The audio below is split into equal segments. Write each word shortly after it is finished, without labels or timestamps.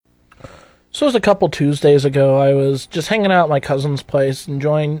This was a couple Tuesdays ago. I was just hanging out at my cousin's place,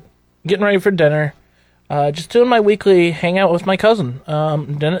 getting ready for dinner. Just doing my weekly hangout with my cousin.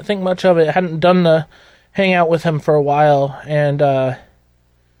 Didn't think much of it. Hadn't done the hangout with him for a while. And I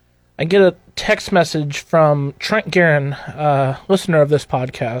get a text message from Trent Guerin, listener of this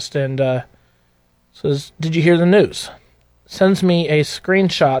podcast, and says, "Did you hear the news?" Sends me a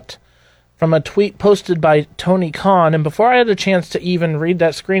screenshot from a tweet posted by Tony Khan, and before I had a chance to even read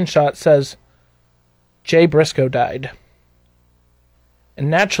that screenshot, says, "Jay Briscoe died." And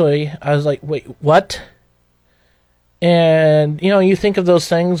naturally, I was like, wait, what? And, you think of those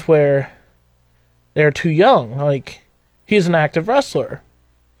things where they're too young. Like, he's an active wrestler.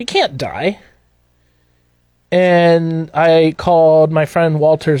 He can't die. And I called my friend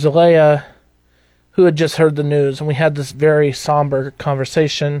Walter Zelaya, who had just heard the news, and we had this very somber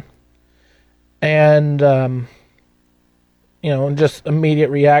conversation. And, just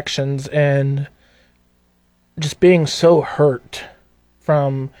immediate reactions, and just being so hurt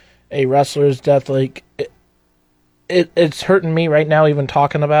from a wrestler's death. Like, it's hurting me right now even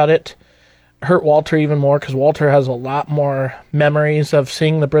talking about it. Hurt Walter even more, because Walter has a lot more memories of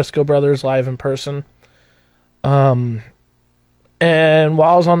seeing the Briscoe brothers live in person. And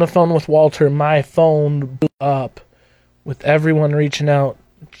while I was on the phone with Walter, my phone blew up with everyone reaching out.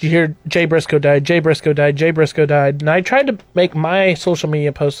 "Did you hear Jay Briscoe died? Jay Briscoe died. Jay Briscoe died." And I tried to make my social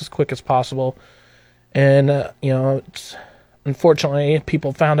media posts as quick as possible. And, it's unfortunately,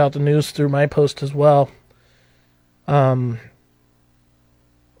 people found out the news through my post as well. It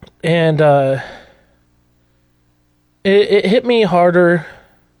hit me harder,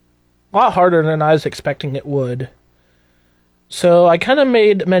 a lot harder than I was expecting it would. So I kind of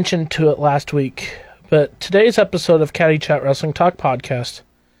made mention to it last week, but today's episode of Caddy Chat Wrestling Talk Podcast,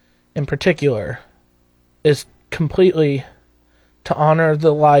 in particular, is completely to honor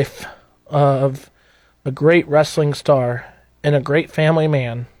the life of a great wrestling star and a great family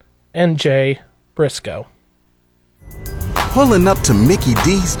man, and Jay Briscoe. Pulling up to Mickey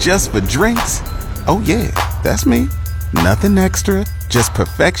D's just for drinks? Oh yeah, that's me. Nothing extra, just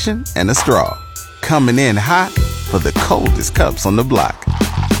perfection and a straw. Coming in hot for the coldest cups on the block.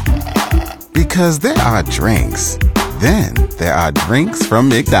 Because there are drinks. Then there are drinks from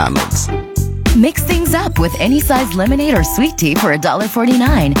McDonald's. Mix things up with any size lemonade or sweet tea for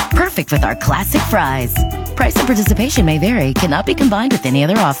 $1.49. Perfect with our classic fries. Price and participation may vary. Cannot be combined with any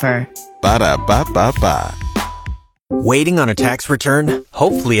other offer. Ba-da-ba-ba-ba. Waiting on a tax return?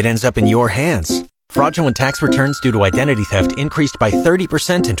 Hopefully it ends up in your hands. Fraudulent tax returns due to identity theft increased by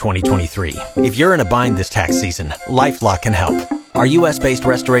 30% in 2023. If you're in a bind this tax season, LifeLock can help. Our U.S.-based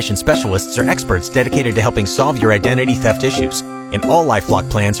restoration specialists are experts dedicated to helping solve your identity theft issues. And all LifeLock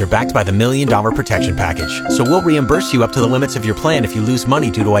plans are backed by the $1 Million Protection Package. So we'll reimburse you up to the limits of your plan if you lose money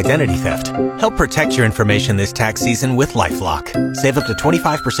due to identity theft. Help protect your information this tax season with LifeLock. Save up to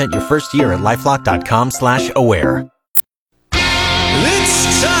 25% your first year at LifeLock.com/aware.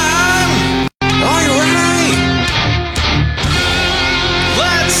 It's time! Are you ready?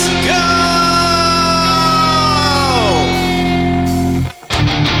 Let's go!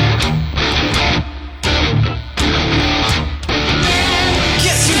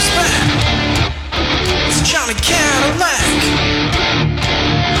 Guess who's back? It's Johnny Cadillac.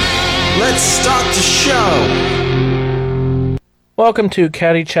 Let's start the show. Welcome to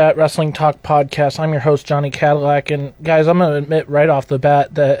Caddy Chat Wrestling Talk Podcast. I'm your host, Johnny Cadillac, and guys, I'm going to admit right off the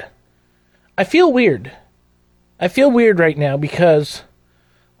bat that I feel weird. I feel weird right now because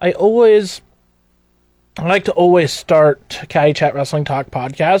I like to always start Caddy Chat Wrestling Talk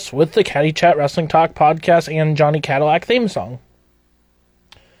Podcast with the Caddy Chat Wrestling Talk Podcast and Johnny Cadillac theme song.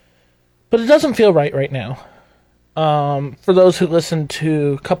 But it doesn't feel right now. For those who listened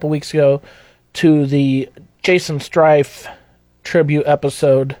to a couple weeks ago to the Jason Strife tribute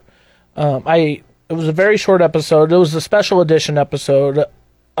episode, it was a very short episode. It was a special edition episode,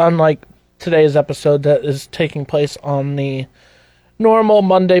 unlike today's episode that is taking place on the normal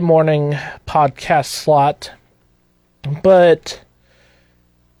Monday morning podcast slot. But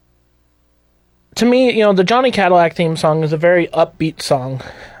to me, the Johnny Cadillac theme song is a very upbeat song.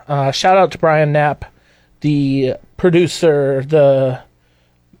 Shout out to Brian Knapp, the producer, the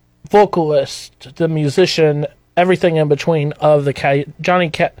vocalist, the musician, everything in between of the Johnny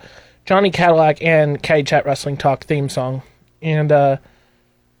Cadillac and Caddy Chat Wrestling Talk theme song. And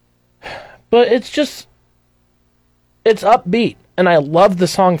but it's upbeat, and I love the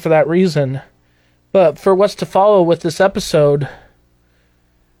song for that reason. But for what's to follow with this episode,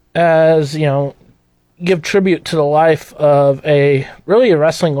 as give tribute to the life of a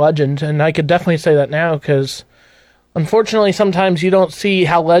wrestling legend, and I could definitely say that now because unfortunately, sometimes you don't see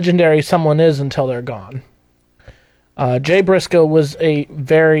how legendary someone is until they're gone. Jay Briscoe was a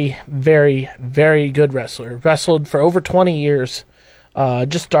very, very, very good wrestler. Wrestled for over 20 years.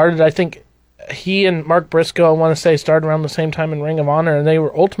 Just started, I think, he and Mark Briscoe, I want to say, started around the same time in Ring of Honor, and they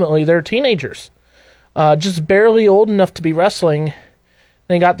were ultimately, they're teenagers. Just barely old enough to be wrestling.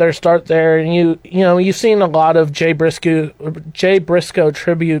 They got their start there, and you've seen a lot of Jay Briscoe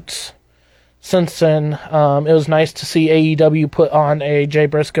tributes since then. It was nice to see AEW put on a Jay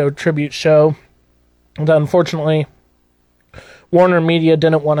Briscoe tribute show that unfortunately Warner Media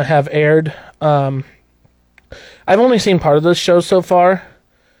didn't want to have aired. I've only seen part of this show so far,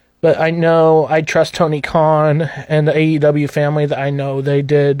 but I know I trust Tony Khan and the AEW family that I know they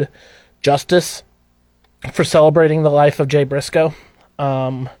did justice for celebrating the life of Jay Briscoe.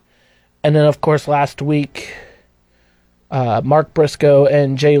 And then, of course, last week, Mark Briscoe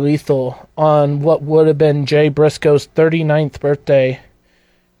and Jay Lethal on what would have been Jay Briscoe's 39th birthday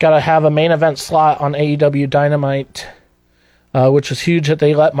got to have a main event slot on AEW Dynamite, which was huge that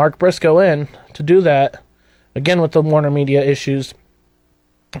they let Mark Briscoe in to do that, again with the Warner Media issues,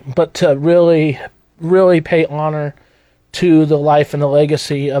 but to really, really pay honor to the life and the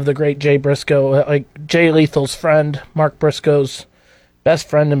legacy of the great Jay Briscoe, like Jay Lethal's friend, Mark Briscoe's best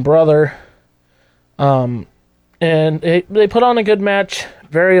friend and brother. And they put on a good match,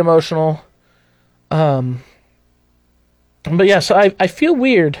 very emotional. But yeah, so I feel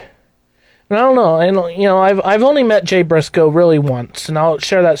weird. And I don't know, I've only met Jay Briscoe really once, and I'll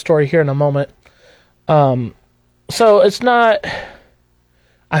share that story here in a moment. So it's not,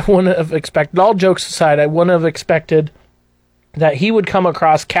 I wouldn't have expected, all jokes aside, I wouldn't have expected that he would come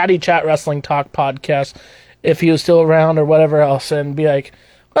across Caddy Chat Wrestling Talk podcast if he was still around or whatever else and be like,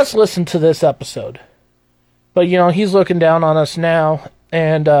 let's listen to this episode. But, he's looking down on us now,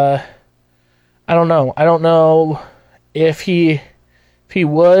 and I don't know. I don't know if he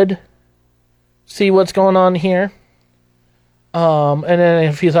would see what's going on here. And then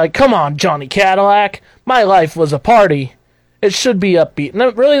if he's like, come on, Johnny Cadillac, my life was a party. It should be upbeat.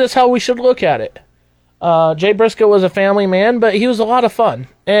 And really, that's how we should look at it. Jay Briscoe was a family man, but he was a lot of fun.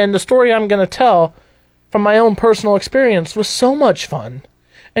 And the story I'm going to tell from my own personal experience was so much fun.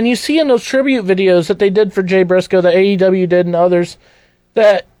 And you see in those tribute videos that they did for Jay Briscoe, that AEW did and others,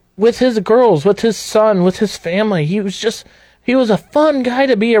 that with his girls, with his son, with his family, he was a fun guy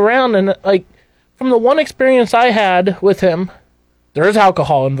to be around. And like, from the one experience I had with him, there is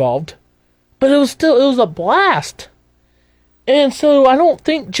alcohol involved, but it was a blast. And so I don't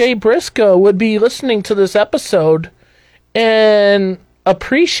think Jay Briscoe would be listening to this episode and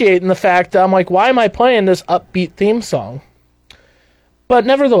appreciating the fact that I'm like, why am I playing this upbeat theme song? But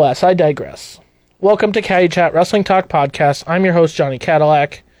nevertheless, I digress. Welcome to Caddy Chat Wrestling Talk Podcast. I'm your host, Johnny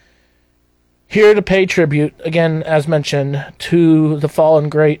Cadillac, here to pay tribute, again, as mentioned, to the fallen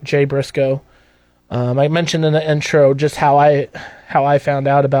great Jay Briscoe. I mentioned in the intro just how I found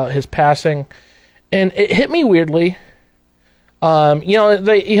out about his passing, and it hit me weirdly.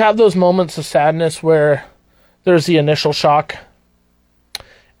 You have those moments of sadness where there's the initial shock,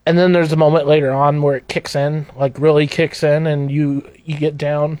 and then there's a moment later on where it kicks in, like really kicks in, and you get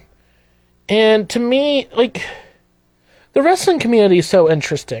down. And to me, like, the wrestling community is so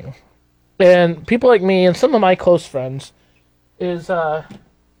interesting. And people like me and some of my close friends is,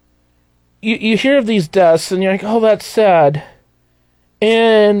 you hear of these deaths and you're like, oh, that's sad.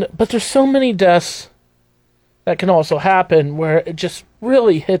 But there's so many deaths that can also happen where it just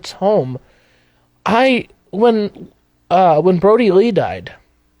really hits home. When Brody Lee died,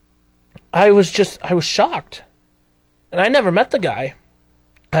 I was shocked. And I never met the guy.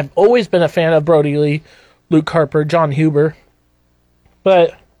 I've always been a fan of Brody Lee, Luke Harper, John Huber.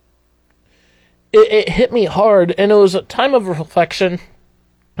 But it hit me hard, and it was a time of reflection.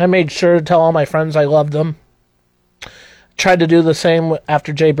 I made sure to tell all my friends I loved them. Tried to do the same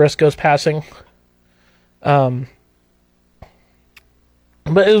after Jay Briscoe's passing. But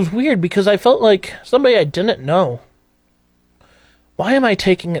it was weird because I felt like somebody I didn't know. Why am I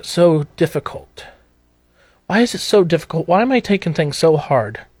taking it so difficult? Why is it so difficult? Why am I taking things so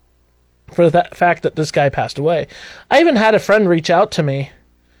hard for that fact that this guy passed away? I even had a friend reach out to me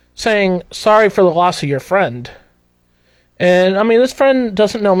saying, sorry for the loss of your friend. And, I mean, this friend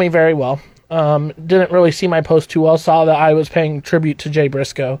doesn't know me very well. Didn't really see my post too well. Saw that I was paying tribute to Jay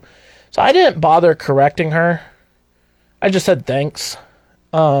Briscoe. So I didn't bother correcting her. I just said thanks.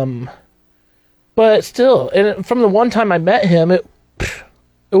 But still, and from the one time I met him, it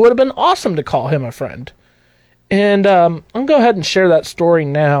would have been awesome to call him a friend. And I'm going to go ahead and share that story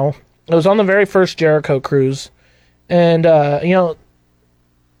now. It was on the very first Jericho cruise. And,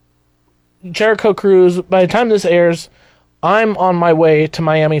 Jericho Cruise, by the time this airs, I'm on my way to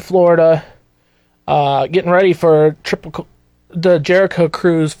Miami, Florida, getting ready for the Jericho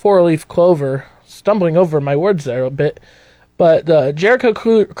Cruise 4-leaf clover. Stumbling over my words there a bit. But the Jericho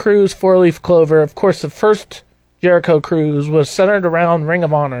Cruise 4-leaf clover, of course, the first Jericho Cruise was centered around Ring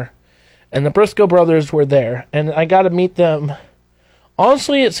of Honor. And the Briscoe brothers were there. And I got to meet them.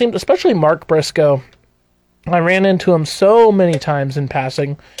 Honestly, it seemed, especially Mark Briscoe, I ran into him so many times in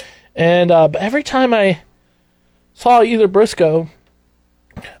passing. And every time I saw either Briscoe,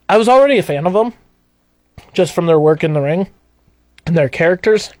 I was already a fan of them, just from their work in the ring and their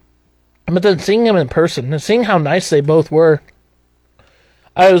characters. But then seeing them in person and seeing how nice they both were,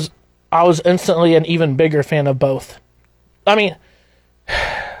 I was instantly an even bigger fan of both. I mean,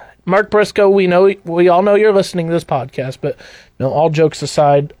 Mark Briscoe, we all know you're listening to this podcast, but no, all jokes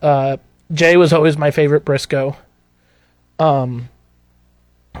aside, Jay was always my favorite Briscoe.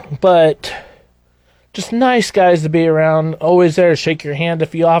 But just nice guys to be around, always there to shake your hand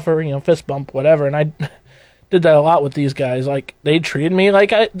if you offer, fist bump, whatever. And I did that a lot with these guys. Like, they treated me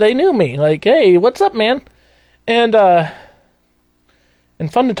like they knew me. Like, hey, what's up, man? And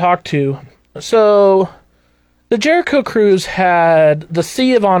fun to talk to. So, the Jericho Cruise had the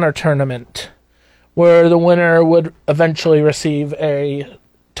Sea of Honor tournament, where the winner would eventually receive a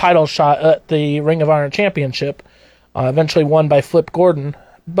title shot at the Ring of Honor Championship, eventually won by Flip Gordon.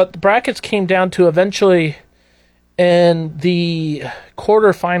 But the brackets came down to eventually in the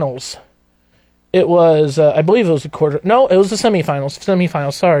quarterfinals. It was, I believe it was it was the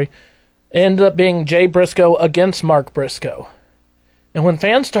semifinals, sorry. It ended up being Jay Briscoe against Mark Briscoe. And when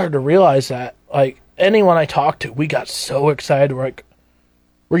fans started to realize that, like, anyone I talked to, we got so excited. We're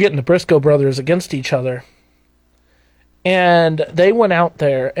getting the Briscoe brothers against each other. And they went out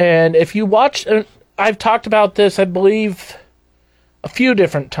there. And if you watch, I've talked about this, I believe, a few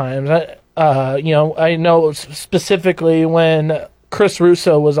different times. I know specifically when Chris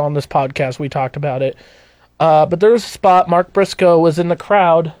Russo was on this podcast, we talked about it. But there was a spot, Mark Briscoe was in the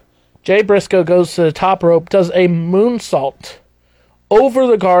crowd. Jay Briscoe goes to the top rope, does a moonsault over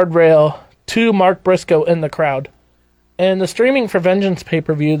the guardrail to Mark Briscoe in the crowd. And the Streaming for Vengeance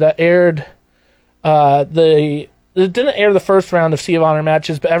pay-per-view that aired, it didn't air the first round of Sea of Honor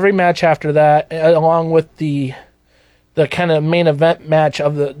matches, but every match after that, along with the kind of main event match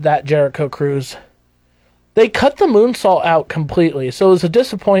of that Jericho Cruise, they cut the moonsault out completely. So it was a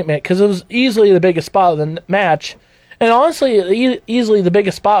disappointment because it was easily the biggest spot of the match. And honestly, easily the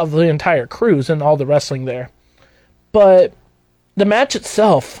biggest spot of the entire cruise and all the wrestling there. But the match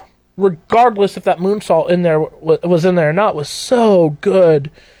itself, regardless if that moonsault was in there or not, was so good.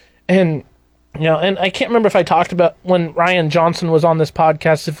 And, and I can't remember if I talked about when Ryan Johnson was on this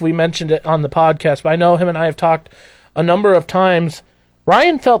podcast, if we mentioned it on the podcast. But I know him and I have talked a number of times.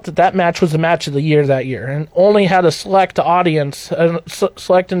 Ryan felt that match was the match of the year that year, and only had a select audience,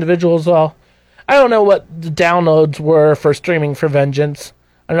 select individuals. Well, I don't know what the downloads were for Streaming for Vengeance.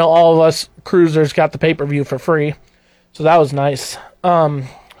 I know all of us cruisers got the pay-per-view for free, so that was nice.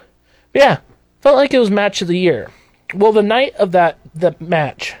 Yeah, felt like it was match of the year. Well, the night of the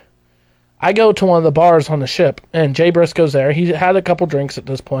match, I go to one of the bars on the ship, and Jay Briscoe's there. He had a couple drinks at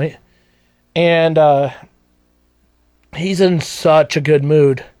this point, and he's in such a good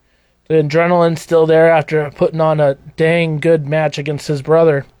mood. The adrenaline's still there after putting on a dang good match against his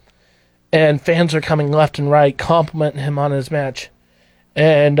brother. And fans are coming left and right, complimenting him on his match.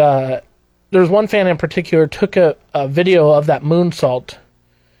 And there's one fan in particular took a video of that moonsault.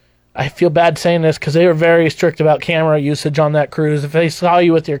 I feel bad saying this because they were very strict about camera usage on that cruise. If they saw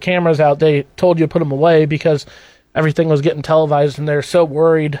you with your cameras out, they told you to put them away because everything was getting televised, and they're so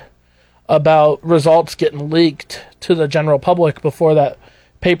worried about results getting leaked to the general public before that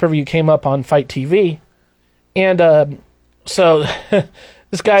pay-per-view came up on Fight TV. And so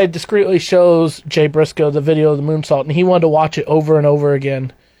this guy discreetly shows Jay Briscoe the video of the moonsault, and he wanted to watch it over and over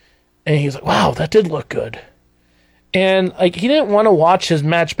again. And he's like, wow, that did look good. And like, he didn't want to watch his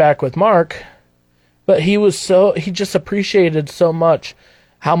match back with Mark, but he just appreciated so much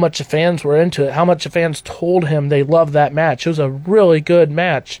how much the fans were into it, how much the fans told him they loved that match. It was a really good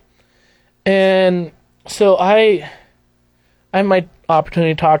match. And so I had my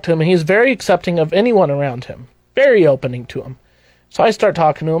opportunity to talk to him, and he's very accepting of anyone around him, very opening to him. So I start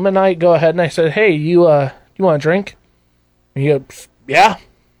talking to him, and I go ahead and I said, hey, you want a drink? And he goes, yeah.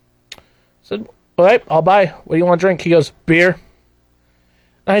 I said, all right, I'll buy. What do you want to drink? He goes, beer.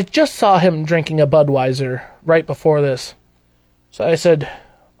 And I just saw him drinking a Budweiser right before this. So I said,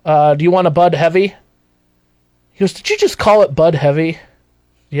 do you want a Bud Heavy? He goes, did you just call it Bud Heavy?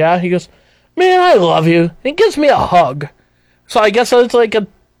 Yeah. He goes, man, I love you. And he gives me a hug. So I guess it's like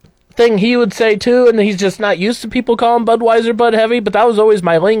thing he would say too, and he's just not used to people calling Budweiser Bud Heavy, but that was always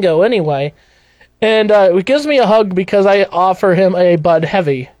my lingo anyway. And it gives me a hug because I offer him a Bud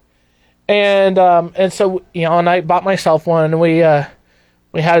Heavy. And so, and I bought myself one, and we had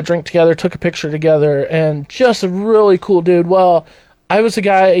a drink together, took a picture together, and just a really cool dude. Well, I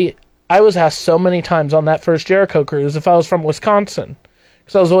was asked so many times on that first Jericho cruise if I was from Wisconsin,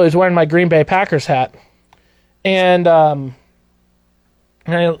 because I was always wearing my Green Bay Packers hat. And I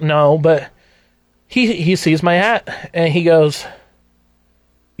don't know, but he sees my hat, and he goes,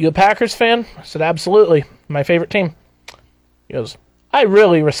 "You a Packers fan?" I said, "Absolutely, my favorite team." He goes, "I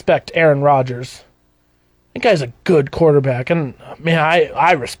really respect Aaron Rodgers. That guy's a good quarterback, and man,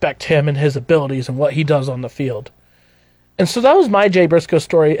 I respect him and his abilities and what he does on the field." And so that was my Jay Briscoe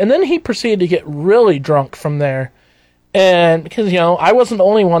story. And then he proceeded to get really drunk from there. And because, I wasn't the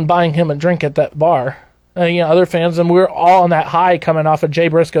only one buying him a drink at that bar. Other fans, and we were all on that high coming off of Jay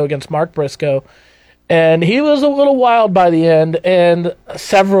Briscoe against Mark Briscoe. And he was a little wild by the end, and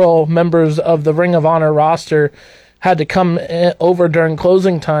several members of the Ring of Honor roster had to come over during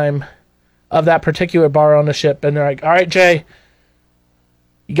closing time of that particular bar ownership, and they're like, "All right, Jay,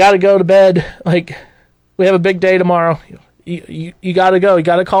 you got to go to bed. Like, we have a big day tomorrow. You got to go. You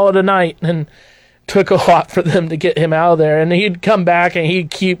got to call it a night." And took a lot for them to get him out of there. And he'd come back and he'd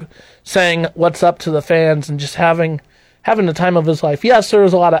keep saying what's up to the fans and just having the time of his life. Yes, there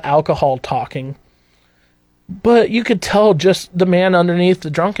was a lot of alcohol talking, but you could tell just the man underneath the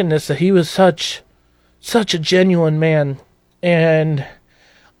drunkenness that he was such a genuine man. And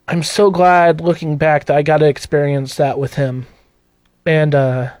I'm so glad looking back that I got to experience that with him. And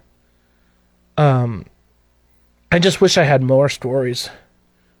I just wish I had more stories.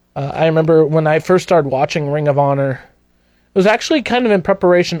 I remember when I first started watching Ring of Honor, it was actually kind of in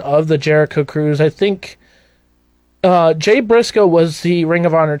preparation of the Jericho cruise. I think Jay Briscoe was the Ring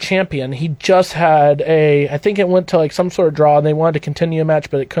of Honor champion. He just had I think it went to like some sort of draw, and they wanted to continue a match,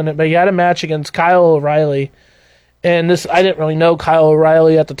 but it couldn't. But he had a match against Kyle O'Reilly. And I didn't really know Kyle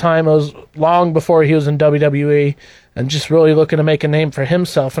O'Reilly at the time. It was long before he was in WWE, and just really looking to make a name for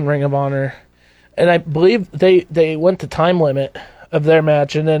himself in Ring of Honor. And I believe they went to time limit of their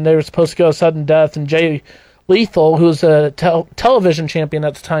match, and then they were supposed to go sudden death, and Jay Lethal, who was a television champion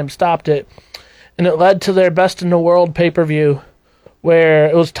at the time, stopped it. And it led to their Best in the World pay-per-view, where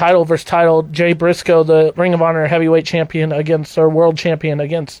it was title versus title, Jay Briscoe, the Ring of Honor heavyweight champion, world champion,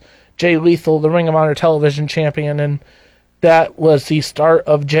 against Jay Lethal, the Ring of Honor television champion. And that was the start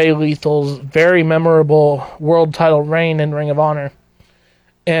of Jay Lethal's very memorable world title reign in Ring of Honor.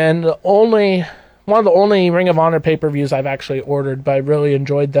 And one of the only Ring of Honor pay-per-views I've actually ordered, but I really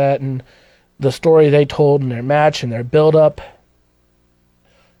enjoyed that, and the story they told in their match and their build-up.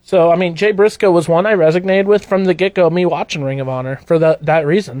 So, Jay Briscoe was one I resonated with from the get-go, me watching Ring of Honor, for that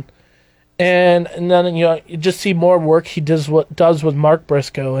reason. And then, you just see more work he does with Mark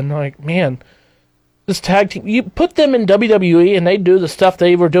Briscoe, and man, this tag team, you put them in WWE and they do the stuff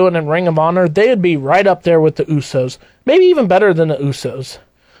they were doing in Ring of Honor, they would be right up there with the Usos. Maybe even better than the Usos.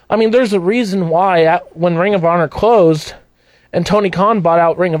 There's a reason why when Ring of Honor closed and Tony Khan bought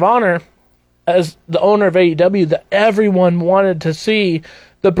out Ring of Honor as the owner of AEW, that everyone wanted to see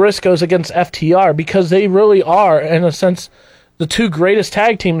the Briscoes against FTR, because they really are, in a sense, the two greatest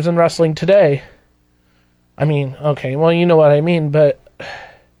tag teams in wrestling today. Okay, well, you know what I mean, but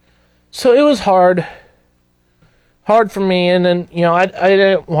so it was hard for me. And then, I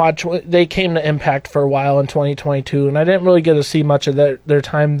didn't watch, they came to Impact for a while in 2022, and I didn't really get to see much of their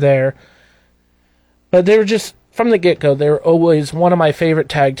time there. But they were just, from the get-go, they were always one of my favorite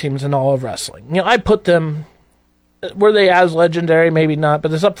tag teams in all of wrestling. I put them, were they as legendary? Maybe not,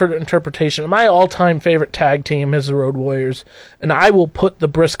 but it's up for interpretation. My all-time favorite tag team is the Road Warriors, and I will put the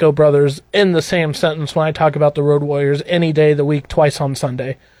Briscoe brothers in the same sentence when I talk about the Road Warriors any day of the week, twice on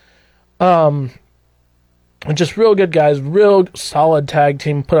Sunday. Just real good guys, real solid tag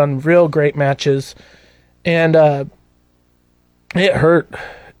team, put on real great matches. And it hurt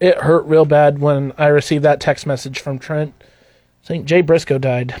real bad when I received that text message from Trent saying Jay Briscoe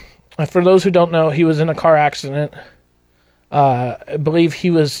died. For those who don't know, he was in a car accident. I believe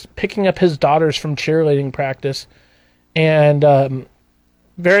he was picking up his daughters from cheerleading practice. And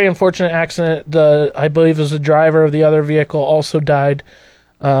very unfortunate accident. I believe it was the driver of the other vehicle also died.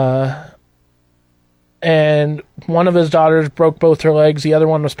 And one of his daughters broke both her legs. The other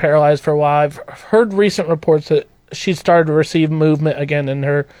one was paralyzed for a while. I've heard recent reports that she started to receive movement again in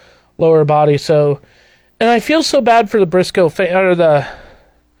her lower body. So, and I feel so bad for the Briscoe the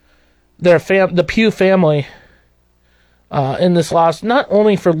Pugh family in this loss. Not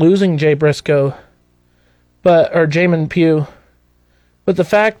only for losing Jay Briscoe, or Jamin Pugh, But the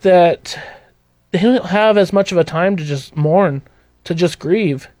fact that they don't have as much of a time to just mourn, to just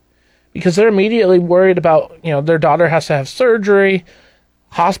grieve, because they're immediately worried about, their daughter has to have surgery,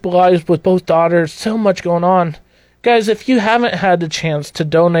 hospitalized with both daughters, so much going on. Guys, if you haven't had the chance to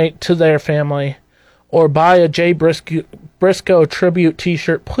donate to their family or buy a Briscoe Tribute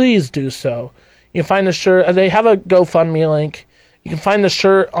t-shirt, please do so. You can find the shirt, they have a GoFundMe link. You can find the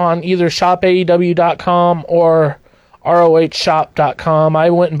shirt on either shopaew.com or rohshop.com. I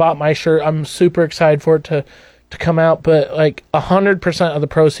went and bought my shirt. I'm super excited for it to come out, but like 100% of the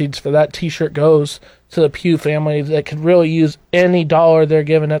proceeds for that t-shirt goes to the Pugh family that could really use any dollar they're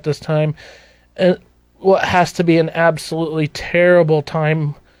given at this time. And what has to be an absolutely terrible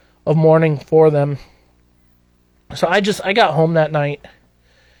time of mourning for them. So I got home that night,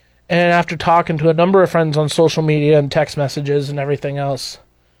 and after talking to a number of friends on social media and text messages and everything else,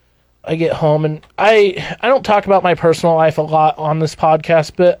 I get home, and I don't talk about my personal life a lot on this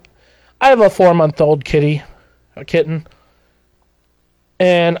podcast, but I have a 4-month-old a kitten,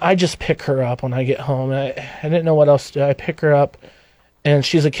 and I just pick her up when I get home. I didn't know what else to do. I pick her up, and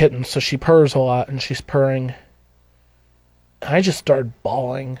she's a kitten, so she purrs a lot, and she's purring. I just started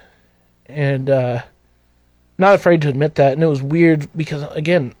bawling, and not afraid to admit that, and it was weird because,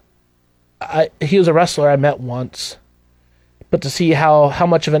 again, he was a wrestler I met once, but to see how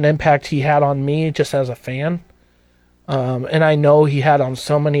much of an impact he had on me just as a fan, and I know he had on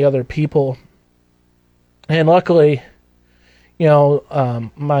so many other people, and luckily,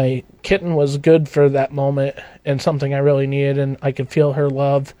 my kitten was good for that moment and something I really needed, and I could feel her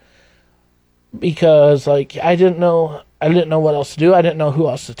love because, I didn't know what else to do. I didn't know who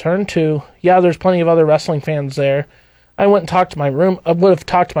else to turn to. Yeah, there's plenty of other wrestling fans there. I went and talked to my I would have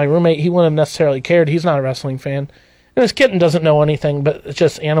talked to my roommate. He wouldn't have necessarily cared. He's not a wrestling fan. And this kitten doesn't know anything, but it's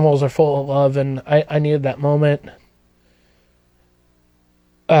just animals are full of love, and I needed that moment.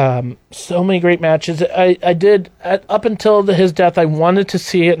 So many great matches. I did, up until his death, I wanted to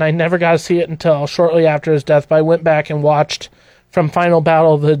see it, and I never got to see it until shortly after his death, but I went back and watched from Final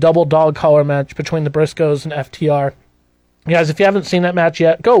Battle the double dog collar match between the Briscoes and FTR. Guys, if you haven't seen that match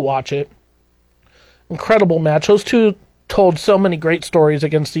yet, go watch it. Incredible match. Those two told so many great stories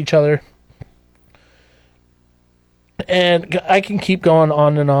against each other. And I can keep going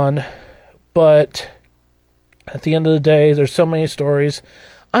on and on, but at the end of the day, there's so many stories.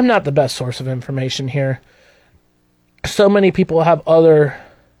 I'm not the best source of information here. So many people have other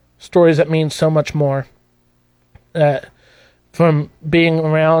stories that mean so much more. From being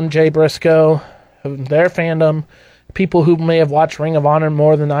around Jay Briscoe, their fandom, people who may have watched Ring of Honor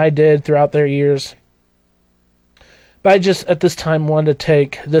more than I did throughout their years. But I just, at this time, wanted to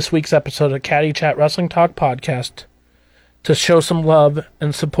take this week's episode of Caddy Chat Wrestling Talk Podcast to show some love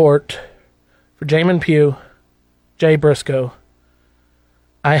and support for Jamin Pugh, Jay Briscoe.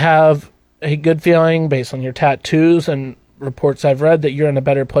 I have a good feeling, based on your tattoos and reports I've read, that you're in a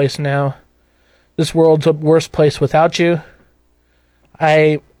better place now. This world's a worse place without you.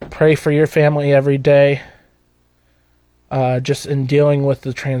 I pray for your family every day, just in dealing with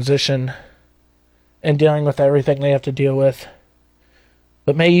the transition and dealing with everything they have to deal with.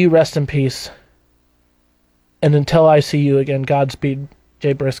 But may you rest in peace. And until I see you again, Godspeed,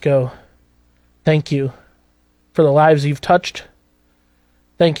 Jay Briscoe. Thank you for the lives you've touched.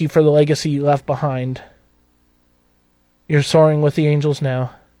 Thank you for the legacy you left behind. You're soaring with the angels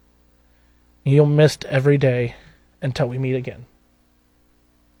now. You'll miss every day until we meet again.